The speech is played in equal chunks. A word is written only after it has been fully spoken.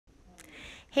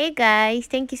Hey guys,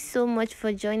 thank you so much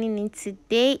for joining in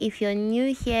today. If you're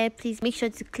new here, please make sure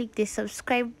to click the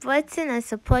subscribe button and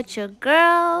support your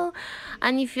girl.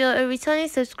 And if you're a returning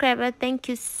subscriber, thank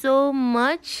you so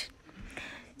much.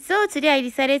 So today I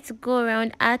decided to go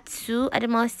around to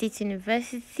Adamawa State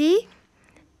University.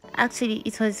 Actually,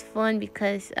 it was fun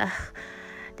because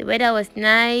the weather was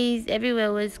nice,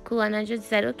 everywhere was cool, and I just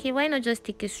decided, okay, why not just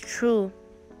take a stroll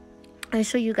and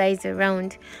show you guys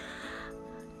around.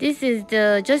 This is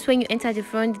just when you enter the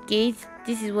front gate,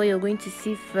 this is what you're going to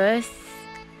see first.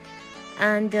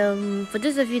 And for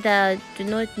those of you that do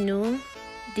not know,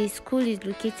 the school is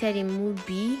located in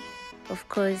Mubi, of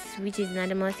course, which is in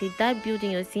Adamawa State. That building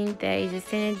you're seeing there is a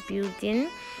Senate building.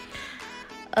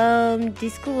 The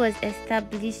school was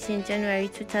established in January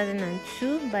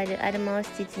 2002 by the Adamawa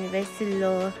State University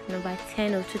Law number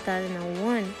 10 of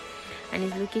 2001 and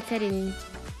is located in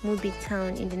Mubi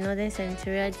town in the northern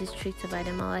senatorial district of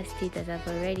Adamawa State, as I've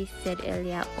already said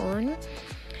earlier on.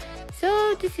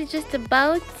 So this is just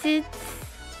about it.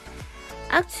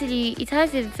 Actually, it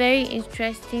has a very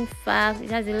interesting fact.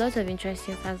 It has a lot of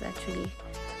interesting facts actually.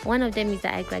 One of them is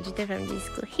that I graduated from this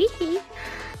school.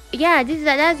 Yeah,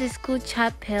 that's the school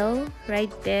chapel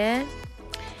right there.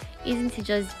 Isn't it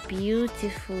just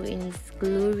beautiful in its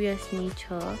glorious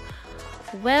nature?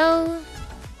 Well,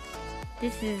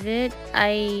 this is it.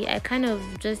 I kind of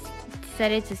just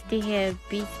decided to stay here a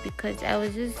bit because I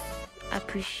was just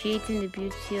appreciating the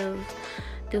beauty of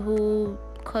the whole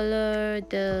color,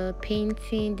 the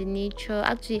painting, the nature.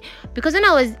 Actually, because when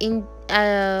I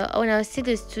was still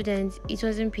a student, it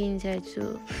wasn't painted,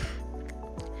 so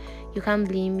you can't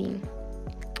blame me.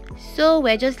 So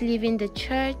we're just leaving the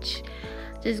church,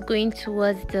 just going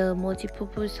towards the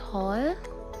multipurpose hall.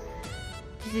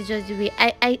 This is just the way.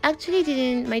 I actually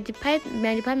didn't. My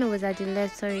department was at the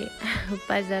left. Sorry,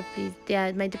 pass that please.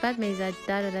 Yeah, my department is at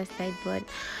that other side, but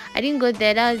I didn't go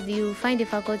there. You find the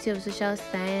Faculty of Social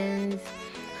Science,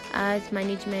 Arts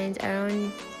Management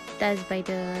around. That's by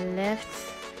the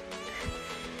left.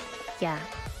 Yeah,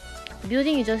 the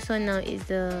building you just saw now is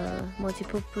the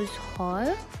multipurpose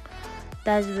hall.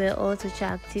 That's where all social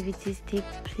activities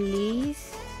take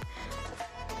place.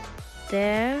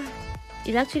 There.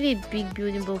 It's actually a big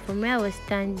building, but from where I was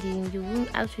standing, you won't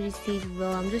actually see it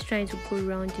well. I'm just trying to go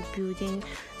around the building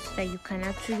so that you can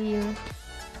actually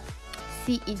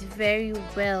see it very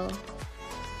well.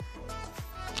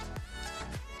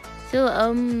 So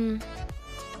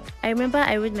I remember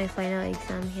I wrote my final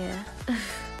exam here.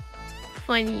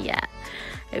 Funny, yeah,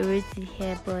 I wrote it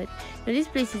here, but this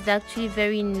place is actually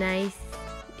very nice.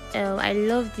 I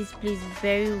love this place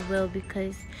very well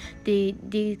because the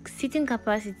seating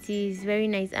capacity is very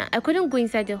nice. I couldn't go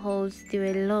inside the halls, they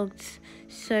were locked.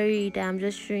 Sorry that I'm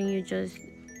just showing you just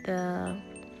the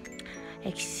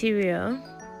exterior.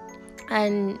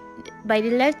 And by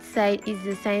the left side is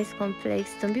the science complex.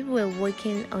 Some people were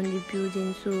working on the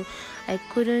building, so I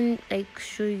couldn't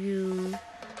show you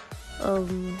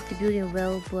the building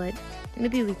well, but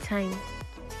maybe with time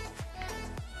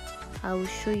I will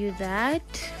show you that.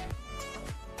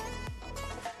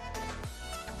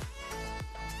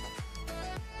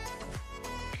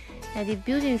 Now the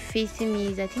building facing me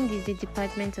is, I think, this is the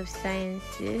Department of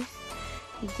Sciences.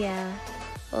 Yeah,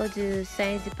 all the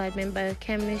science department,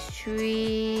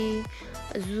 biochemistry,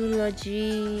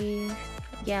 zoology.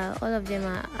 Yeah, all of them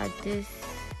are at this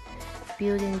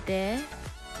building there.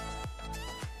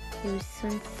 You will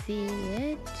soon see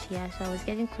it. Yeah, so I was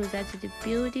getting closer to the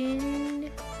building,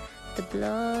 the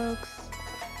blocks.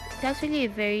 It's actually a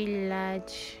very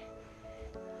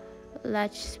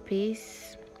large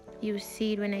space. You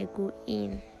see it when I go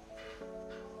in.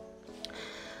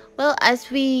 Well, as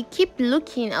we keep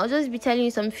looking, I'll just be telling you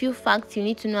some few facts you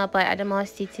need to know about Adamawa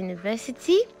State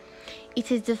University.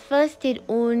 It is the first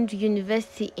state-owned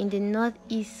university in the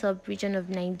northeast sub-region of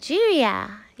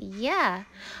Nigeria. Yeah,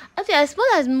 actually, as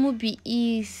well as Mubi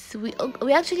is,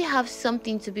 we actually have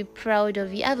something to be proud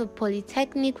of. We have a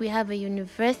polytechnic, we have a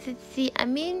university. I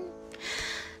mean,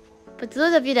 but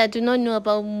those of you that do not know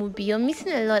about Mubi, you're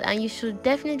missing a lot, and you should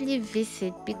definitely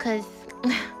visit because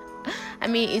I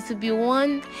mean, it would be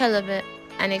one hell of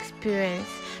an experience.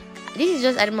 This is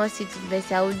just Adamawa State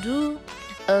University. I will do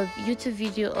a YouTube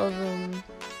video of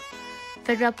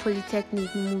Federal Polytechnic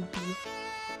Mubi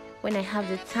when I have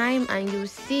the time, and you'll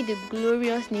see the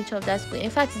glorious nature of that school. In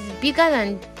fact, it's bigger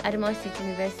than Adamawa State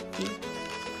University.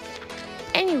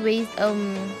 Anyways,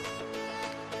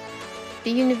 the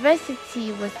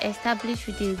university was established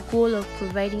with the goal of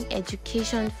providing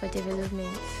education for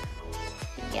development.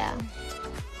 Yeah.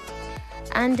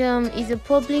 and is a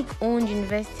public-owned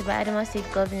university by Adamawa State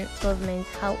government.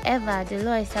 However, the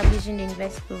law establishing the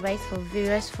university provides for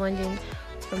various funding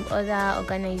from other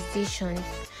organizations.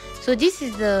 So this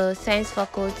is the science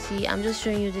faculty. I'm just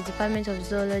showing you the Department of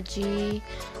Zoology.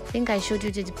 I think I showed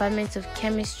you the Department of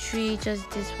Chemistry, just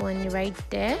this one right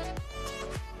there.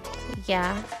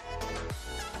 Yeah.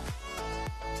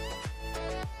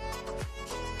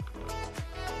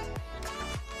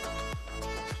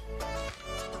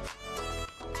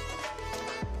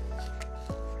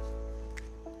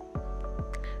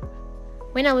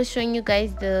 When I was showing you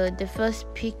guys the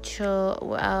first picture,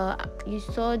 you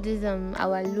saw this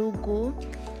our logo.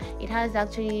 It has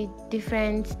actually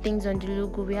different things on the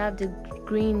logo. We have the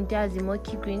green, there's the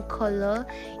murky green color.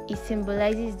 It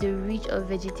symbolizes the reach of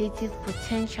vegetative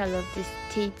potential of the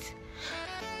state.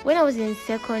 When I was in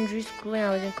secondary school, when I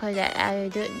was in college, there are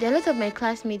a lot of my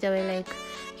classmates that were like,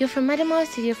 "You're from Adamawa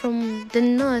City, you're from the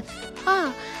north."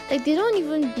 Like they don't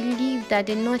even believe that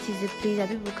the north is a place that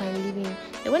people can live in.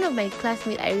 And one of my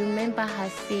classmates, I remember her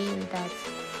saying that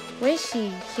when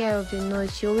she hear of the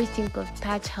north, she always think of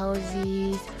thatch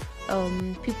houses,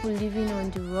 people living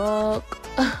on the rock,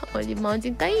 on the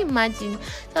mountain. Can you imagine?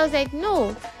 So I was like,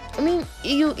 no. I mean,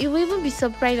 you will even be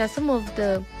surprised that some of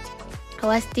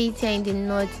our state here in the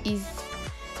north is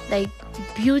like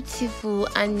beautiful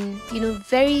and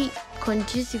very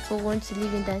conducive for one to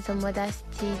live in than some other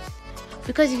states.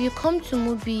 Because if you come to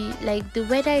Mubi, like the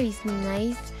weather is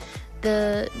nice,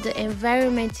 the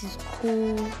environment is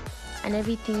cool and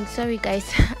everything. Sorry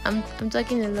guys, I'm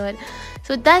talking a lot.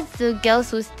 So that's the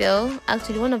girls hostel.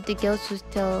 Actually, one of the girls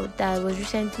hostel that was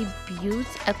recently built.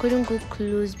 I couldn't go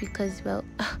close because, well,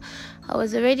 I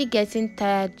was already getting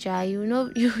tired. You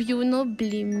will not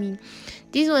blame me.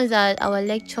 These ones are our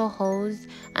lecture halls,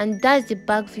 and that's the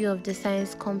back view of the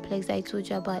science complex I told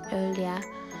you about earlier.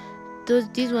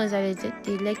 These ones are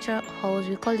the lecture halls.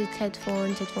 We call it TED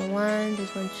Fund 1, TED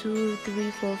Fund 2,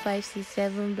 3, 4, 5, 6,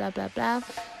 7, blah blah blah,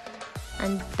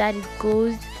 and that it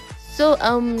goes. So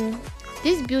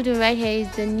this building right here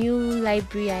is the new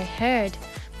library, I heard,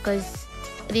 because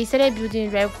they started building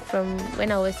it right from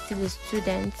when I was still a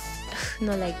student.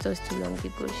 Not like just too long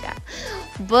ago,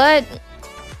 but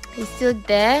it's still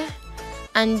there.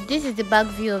 And this is the back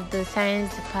view of the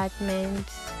science department.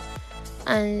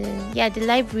 And yeah, the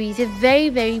library is a very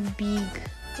very big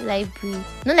library.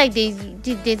 Not like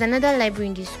there's another library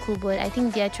in the school, but I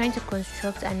think they are trying to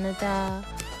construct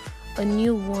a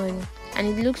new one, and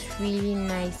it looks really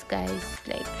nice, guys.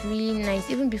 Like really nice.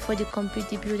 Even before they complete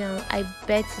the building, I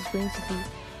bet it's going to be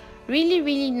really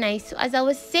really nice. So as I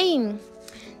was saying,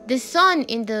 the sun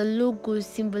in the logo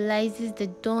symbolizes the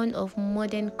dawn of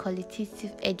modern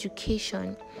qualitative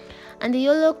education, and the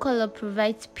yellow color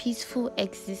provides peaceful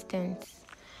existence.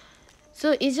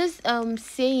 So it's just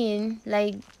saying,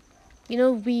 like,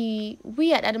 we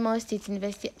at Adamawa State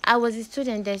University, I was a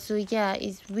student there, so yeah,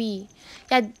 it's we.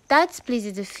 Yeah, that place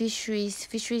is the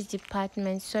fisheries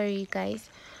department. Sorry guys.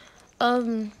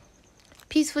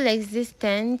 Peaceful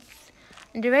existence,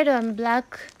 and the red and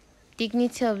black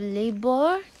dignity of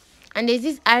labor, and there's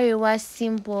this Arewa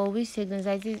symbol which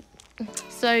symbolizes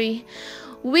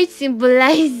which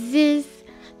symbolizes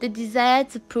the desire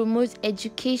to promote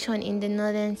education in the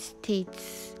northern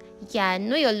states. Yeah,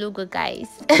 know your logo, guys.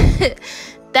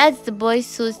 That's the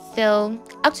boys hostel.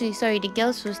 Actually, sorry, the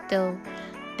girls hostel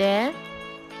there.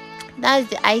 That's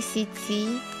the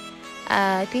ICT.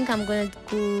 I think I'm gonna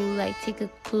go like take a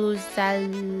closer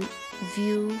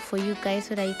view for you guys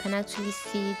so that you can actually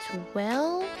see it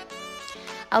well.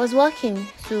 I was walking,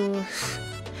 so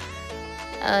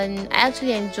and I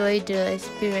actually enjoyed the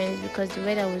experience because the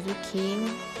weather was okay.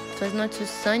 It was not too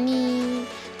sunny,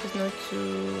 it was not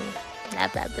too blah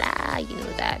blah blah, you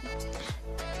know that.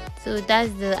 So that's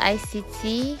the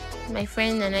ICT. My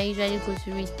friend and I usually go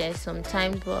to read there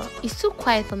sometimes, but it's too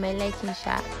quiet for my liking,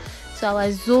 so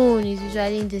our zone is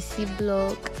usually in the C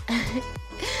block.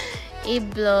 A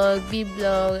block, B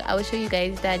block. I will show you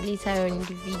guys that later on in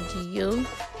the video.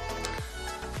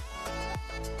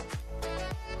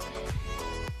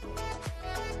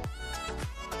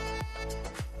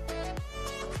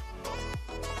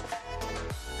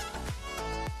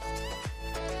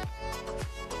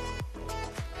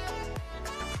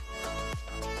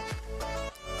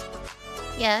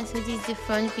 Yeah, so this is the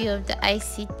front view of the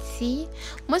ICT.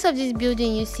 Most of this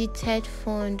building you see TED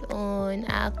Fund on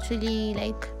actually,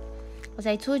 like as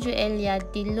I told you earlier,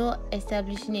 the law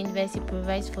establishing the university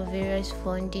provides for various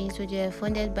funding, so they are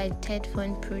funded by the TED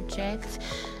Fund project.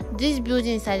 These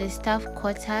buildings are the staff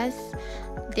quarters.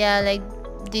 They are like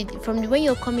when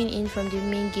you're coming in from the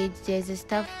main gate, there's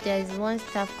one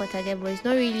staff quarter there, but it's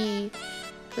not really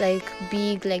like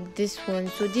big like this one.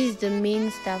 So this is the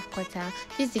main staff quarter.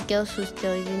 This is the girls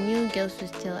hostel. It's a new girls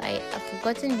hostel. I've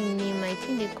forgotten the name. I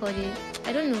think they called it,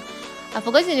 I don't know, I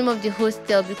forgot the name of the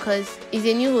hostel because it's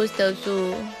a new hostel.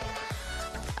 So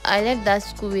I left that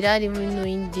school without even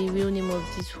knowing the real name of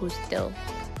this hostel.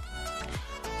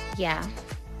 Yeah.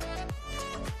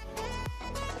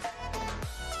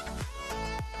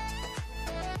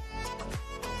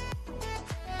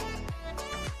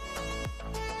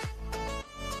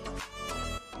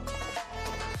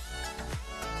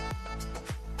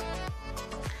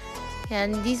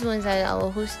 And these ones are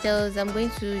our hostels. I'm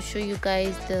going to show you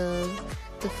guys the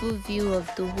full view of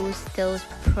the hostels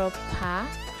proper.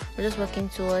 We're just walking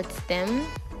towards them.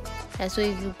 So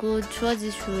if you go towards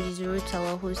this road, is the road to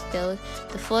our hostel.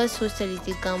 The first hostel is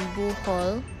the Gambo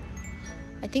Hall.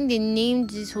 I think they named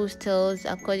these hostels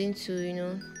according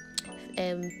to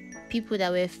people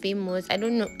that were famous. I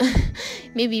don't know,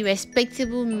 maybe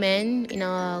respectable men in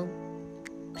our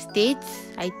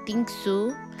states. I think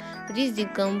so. This is the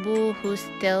Gambo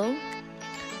hostel,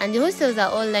 and the hostels are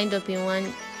all lined up in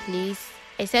one place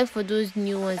except for those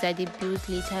new ones that they built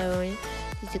later on.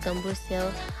 This is the Gambo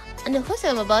hostel, and the hostel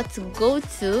I'm about to go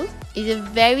to is a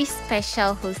very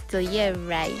special hostel. Yeah,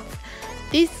 right,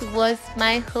 this was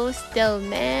my hostel,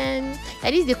 man.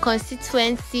 That is the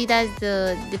constituency. That's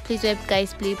the place where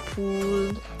guys play pool,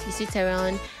 you sit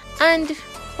around. And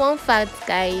fun fact,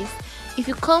 guys, if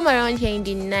you come around here in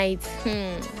the night,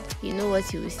 you know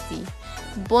what you will see.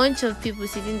 Bunch of people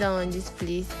sitting down on this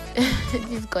place.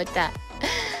 This gutter.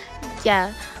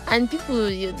 Yeah, and people,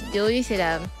 they always say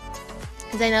that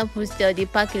Zainab hostel, they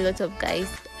pack a lot of guys.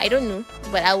 I don't know,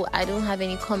 but I don't have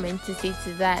any comment to say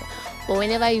to that. But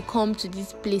whenever you come to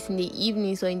this place in the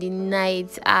evenings or in the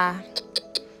nights, a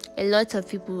lot of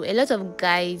people, a lot of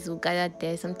guys will gather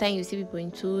there. Sometimes you see people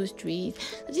in 2 streets.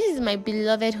 So this is my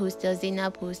beloved hostel,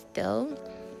 Zainab hostel.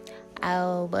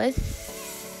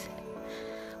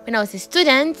 When I was a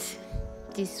student,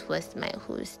 this was my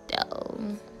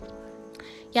hostel.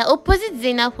 Yeah, opposite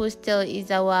Zainab hostel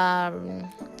is our,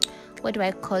 what do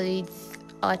I call it,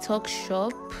 our talk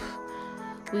shop.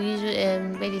 We usually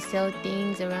where they sell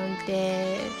things around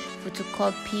there,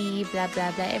 photocopy, blah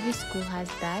blah blah. Every school has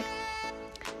that.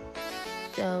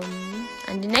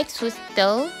 And the next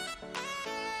hostel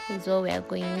is what we are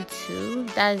going to.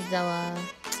 That's our,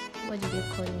 what do they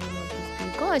call the name of this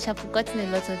place? Gosh, I've forgotten a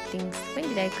lot of things. When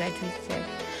did I graduate?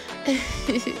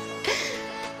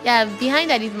 Yeah, behind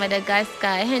that is Madagascar,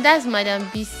 and that's Madame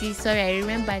BC. Sorry, I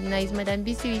remember now. It's Madame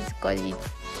BC we call it.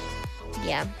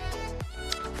 Yeah.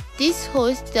 This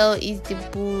hostel is the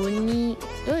Boni.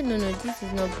 Oh no, this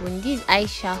is not Boni. This is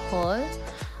Aisha Hall.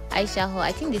 Aisha Hall.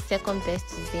 I think the second best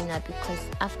is Zainab, because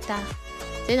after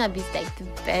Zainab is like the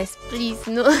best. Please,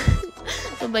 no,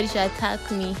 nobody should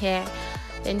attack me here.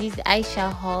 Then this is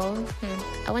Aisha Hall.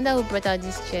 I wonder who brought out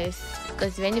this chairs,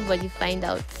 because if anybody find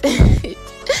out, I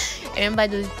remember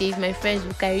those days my friends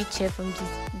would carry chair from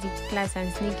the class and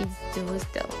sneak it to the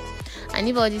hostel. And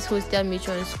if all these hostel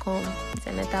matrons come, it's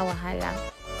another wahala.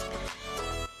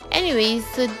 Anyways,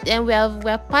 so then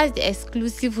we're past the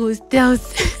exclusive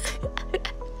hostels.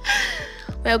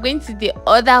 We are going to the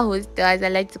other hostel, as I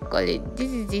like to call it.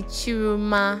 This is the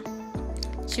Chiroma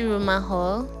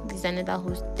Hall. This is another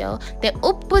hostel. The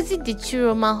opposite the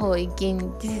Chiroma Hall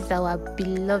again, this is our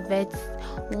beloved,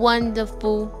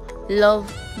 wonderful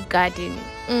Love Garden.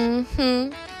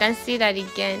 Can say that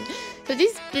again. So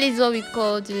this place is what we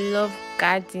call the Love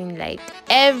Garden. Like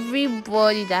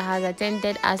everybody that has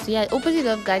attended us. So yeah, opposite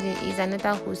Love Garden is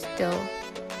another hostel.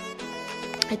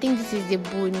 I think this is the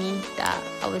Boni that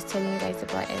I was telling you guys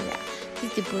about earlier.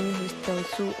 This is the Boni hostel.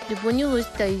 So the Boni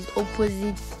hostel is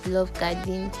opposite the Love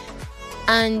Garden,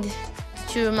 and the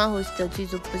Chiroma hostel too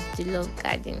is opposite the Love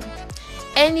Garden.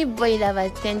 Anybody that have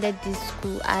attended this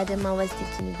school, Adamawa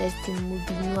State University,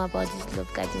 Mubi, know about this Love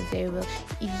Garden very well.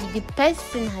 If the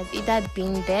person has either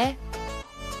been there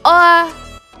or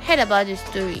heard about the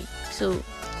story, so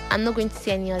I'm not going to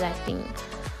say any other thing.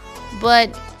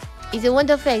 But it's a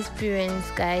wonderful experience,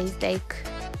 guys. Like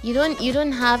you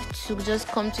don't have to just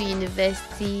come to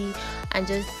university and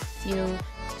just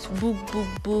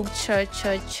book church.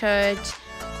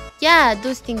 Yeah,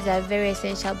 those things are very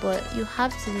essential, but you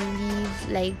have to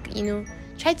live, like,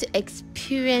 try to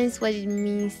experience what it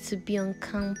means to be on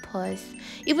campus.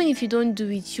 Even if you don't do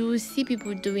it, you will see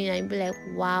people doing it and be like,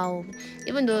 wow.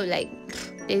 Even though, like,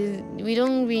 we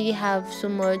don't really have so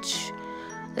much,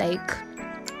 like,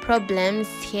 problems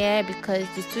here, because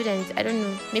the students, I don't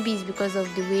know, maybe it's because of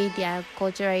the way they are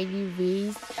culturally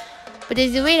raised, but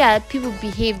there's a way that people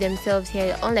behave themselves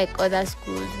here. Unlike other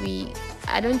schools,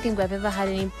 I don't think we've ever had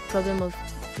any problem of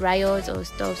riots or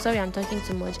stuff. Sorry, I'm talking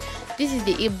too much. This is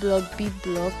the A block, B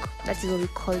block. That is what we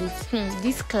call it.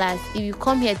 This class, if you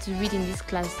come here to read in this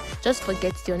class, just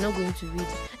forget it, you're not going to read.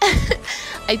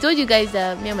 I told you guys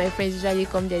that me and my friends usually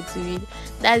come there to read.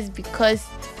 That's because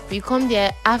we come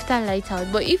there after light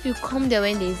out. But if you come there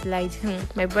when there is light,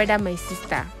 my brother, my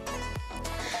sister,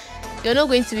 you're not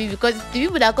going to read, because the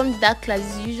people that come to that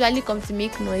class usually come to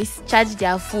make noise, charge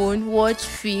their phone, watch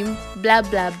film, blah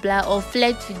blah blah, or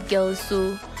flirt with girls.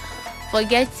 So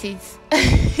forget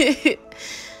it.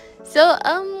 So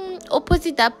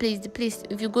opposite that place, the place,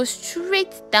 if you go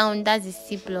straight down, that's the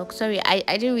C block. Sorry, I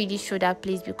didn't really show that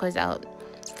place because as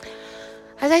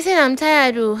I said, I'm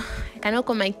tired. I cannot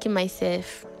come and kill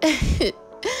myself.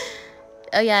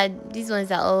 Oh yeah, these ones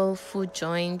are all food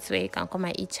joints where you can come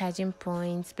and eat, charging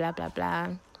points, blah blah blah.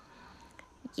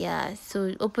 Yeah,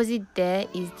 so opposite there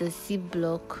is the C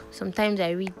block. Sometimes I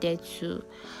read there too.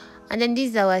 And then this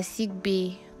is our sick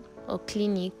bay or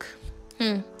clinic.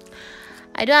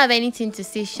 I don't have anything to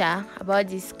say about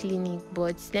this clinic,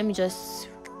 but let me just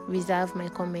reserve my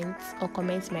comments, or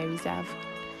comment my reserve.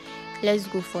 Let's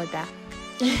go further.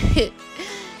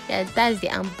 Yeah, that's the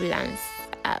ambulance.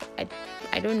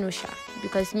 I don't know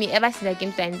because me, ever since I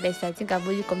came to invest, I think I've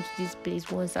only come to this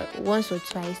place once or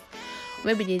twice.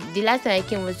 Maybe the last time I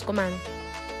came was to come and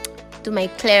do my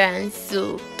clearance.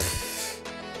 So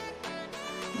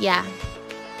yeah,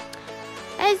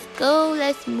 let's go,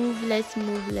 let's move.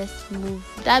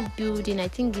 That building, I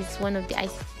think, is one of the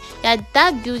ICT. Yeah,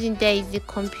 that building there is the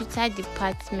computer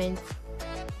department.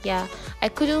 Yeah, I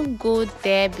couldn't go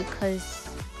there because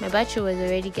my battery was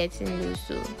already getting low,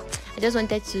 so I just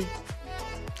wanted to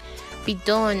be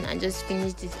done and just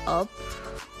finish this up.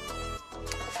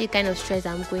 See the kind of stress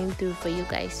I'm going through for you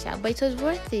guys, but it was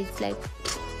worth it. Like,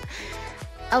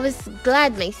 I was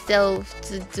glad myself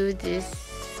to do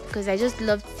this because I just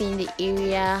loved seeing the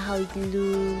area, how it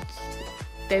looked.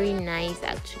 Very nice,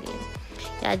 actually.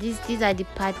 Yeah, these are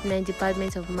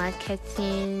departments of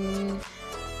marketing,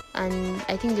 and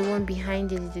I think the one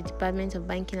behind it is the Department of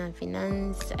Banking and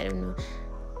Finance. I don't know.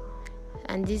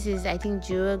 And this is, I think,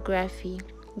 geography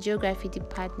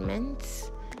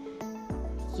department.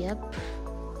 Yep.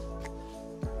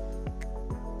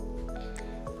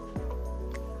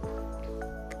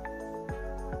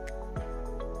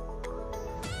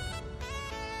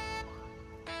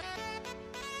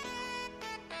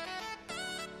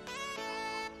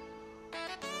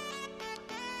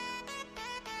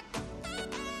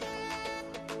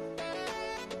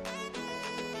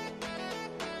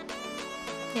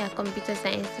 Yeah, computer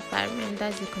science department.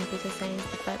 That's the computer science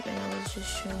department I was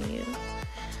just showing you.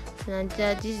 And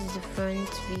this is the front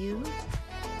view.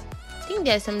 I think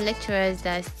there are some lecturers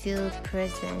that are still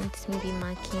present, maybe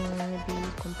marking, maybe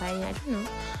compiling, I don't know.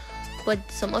 But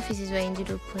some offices were indeed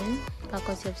open.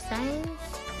 Faculty of Science.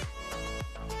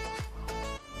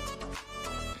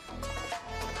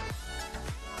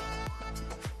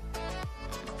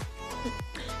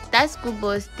 That school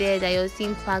bus there that you're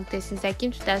seeing parked there, since I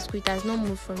came to that school, it has not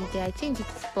moved from there. I think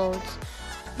it's fault.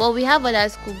 But we have other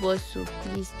school buses, so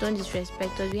please don't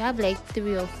disrespect us. We have like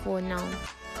 3 or 4 now.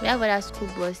 We have other school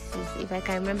buses. If I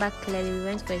can remember clearly, we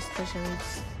went for excursion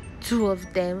with 2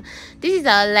 of them. This is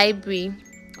our library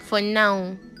for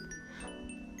now.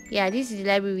 Yeah, this is the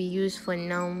library we use for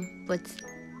now. But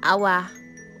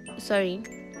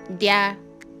their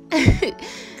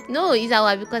no, it's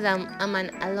our, because I'm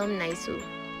an alumni, so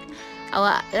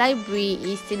our library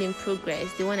is still in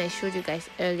progress, the one I showed you guys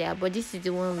earlier, but this is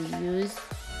the one we use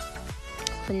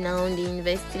for now, the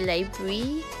university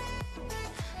library.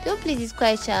 The whole place is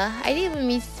quite shy. I didn't even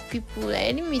meet people.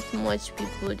 I didn't meet much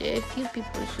people. There are a few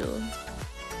people, so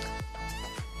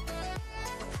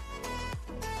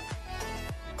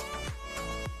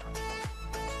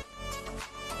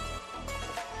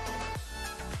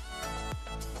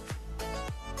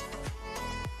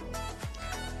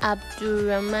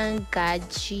Abdurrahman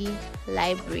Gaji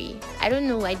Library. I don't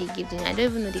know why they gave the name. I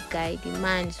don't even know the guy, the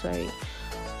man, sorry.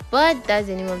 But that's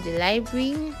the name of the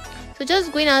library. So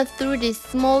just going out through the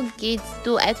small gates,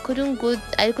 though I couldn't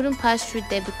pass through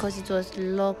there because it was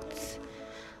locked.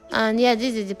 And yeah,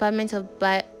 this is the Department of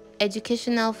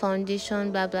Educational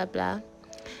Foundation, blah blah blah.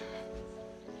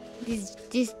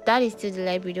 That is still the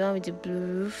library, the one with the blue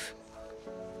roof.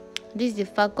 This is the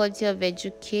Faculty of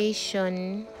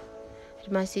Education,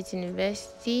 Adamawa State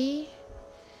University.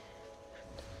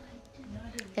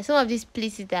 There's some of these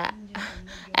places that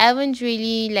I haven't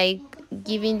really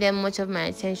giving them much of my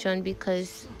attention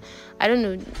because I don't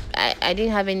know, I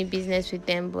didn't have any business with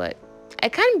them. But I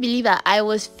can't believe that I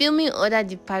was filming other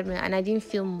departments and I didn't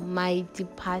film my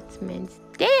department.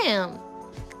 Damn.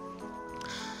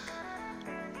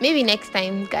 maybe next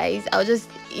time, guys,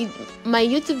 my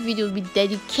YouTube video will be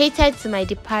dedicated to my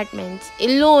department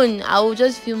alone. I will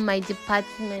just film my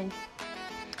department.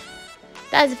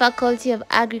 That's the Faculty of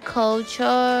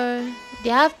Agriculture. They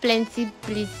have plenty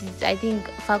places, I think,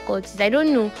 faculties, I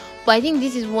don't know, but I think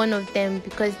this is one of them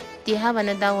because they have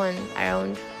another one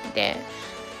around there.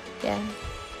 Yeah,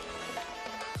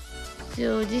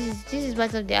 so this is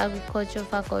part of the agriculture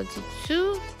faculty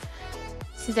too.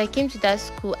 Since I came to that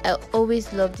school, I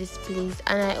always loved this place,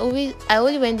 and I only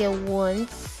went there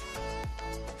once.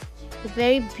 A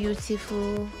very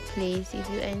beautiful place if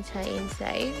you enter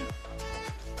inside.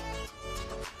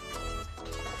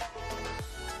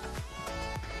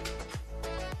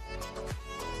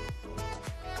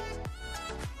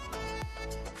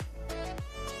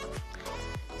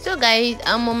 So guys,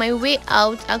 I'm on my way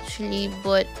out actually,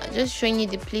 but just showing you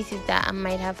the places that I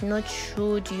might have not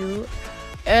showed you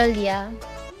earlier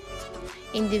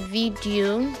in the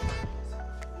video.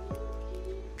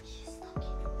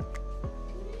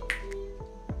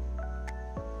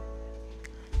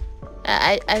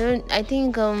 I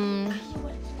think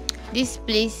these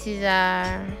places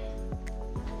are,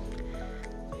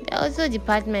 they're also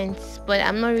departments, but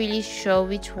I'm not really sure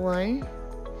which one,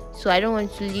 so I don't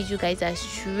want to lead you guys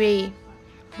astray.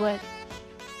 But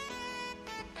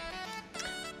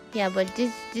yeah, but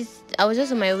this I was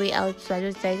just on my way out, so I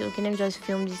just like, okay, let me just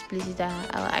film these places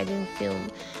that I didn't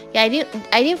film. Yeah, I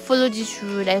didn't follow this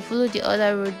road. I followed the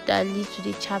other road that leads to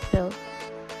the chapel,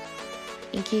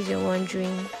 in case you're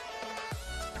wondering.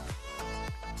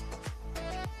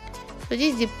 So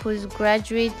this is the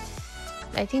postgraduate,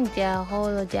 I think they are hall,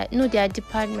 or they are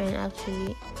department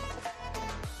actually.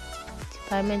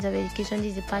 Department of Education.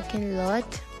 This is the parking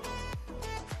lot.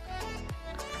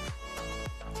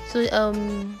 So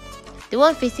the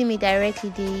one facing me directly,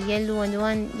 the yellow one, the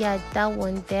one, yeah, that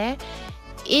one there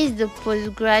is the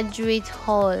postgraduate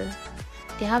hall.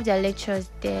 They have their lectures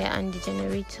there and the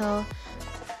generator.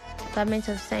 Department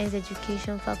of Science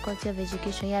Education, Faculty of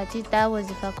Education. Yeah, that was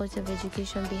the Faculty of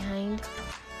Education behind.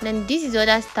 Then this is the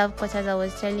other staff quarters I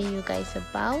was telling you guys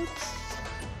about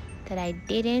that I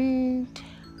didn't.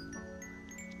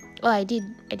 Oh, I did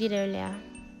earlier.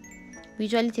 We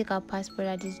usually take our passport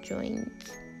at this joint.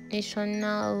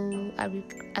 National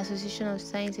Association of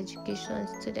Science Education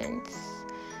Students.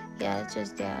 Yeah,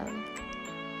 just there.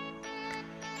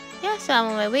 Yeah, so I'm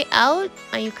on my way out,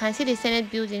 and you can see the Senate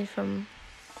building from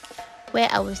where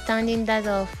I was standing. That's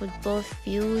our football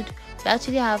field. We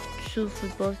actually have two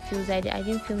football fields. I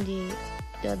didn't film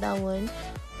the other one,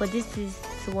 but this is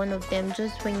one of them.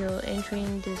 Just when you're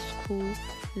entering the school,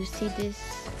 you see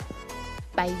this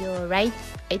by your right.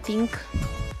 I think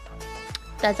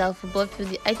that's our football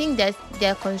field. I think that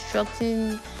they're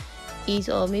constructing it,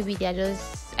 or maybe they're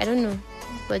just, I don't know,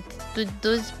 but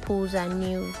those poles are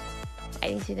new. I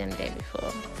didn't see them there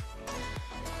before.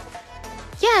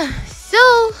 Yeah,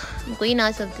 so I'm going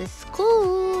out of the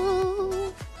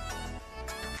school.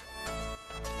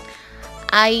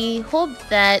 I hope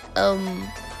that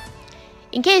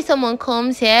in case someone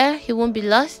comes here, he won't be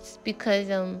lost, because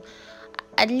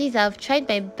at least I've tried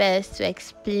my best to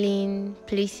explain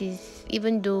places,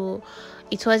 even though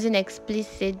it wasn't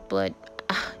explicit, but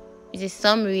it's a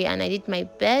summary, and I did my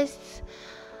best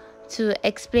to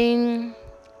explain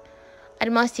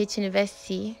Adamawa State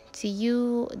University to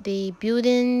you, the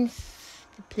buildings,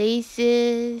 the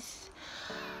places.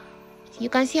 You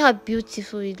can see how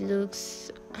beautiful it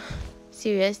looks.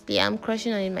 Seriously, I'm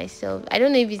crushing on it myself. I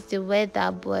don't know if it's the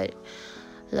weather, but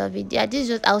I love it. Yeah, this is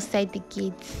just outside the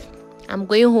gates. I'm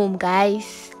going home,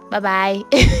 guys. Bye bye.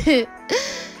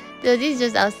 So this is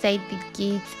just outside the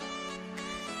gate.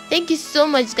 Thank you so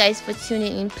much, guys, for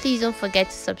tuning in. Please don't forget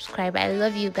to subscribe. I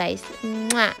love you guys.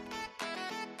 Mwah.